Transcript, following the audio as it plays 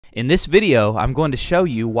In this video, I'm going to show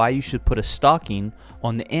you why you should put a stocking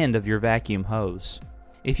on the end of your vacuum hose.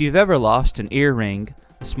 If you've ever lost an earring,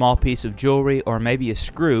 a small piece of jewelry, or maybe a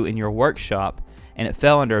screw in your workshop, and it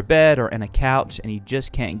fell under a bed or in a couch and you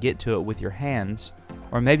just can't get to it with your hands,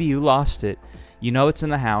 or maybe you lost it, you know it's in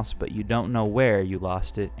the house but you don't know where you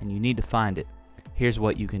lost it and you need to find it, here's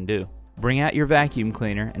what you can do. Bring out your vacuum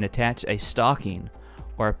cleaner and attach a stocking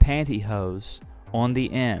or a pantyhose on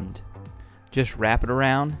the end. Just wrap it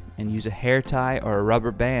around and use a hair tie or a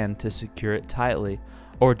rubber band to secure it tightly,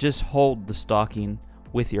 or just hold the stocking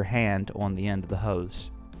with your hand on the end of the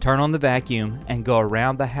hose. Turn on the vacuum and go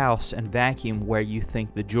around the house and vacuum where you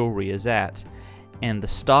think the jewelry is at, and the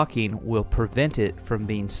stocking will prevent it from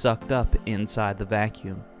being sucked up inside the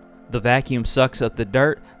vacuum. The vacuum sucks up the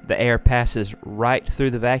dirt, the air passes right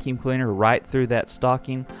through the vacuum cleaner, right through that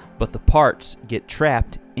stocking, but the parts get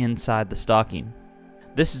trapped inside the stocking.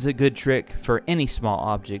 This is a good trick for any small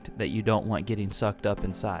object that you don't want getting sucked up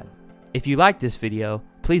inside. If you like this video,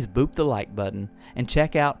 please boop the like button and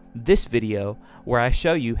check out this video where I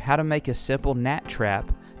show you how to make a simple gnat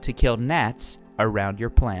trap to kill gnats around your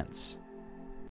plants.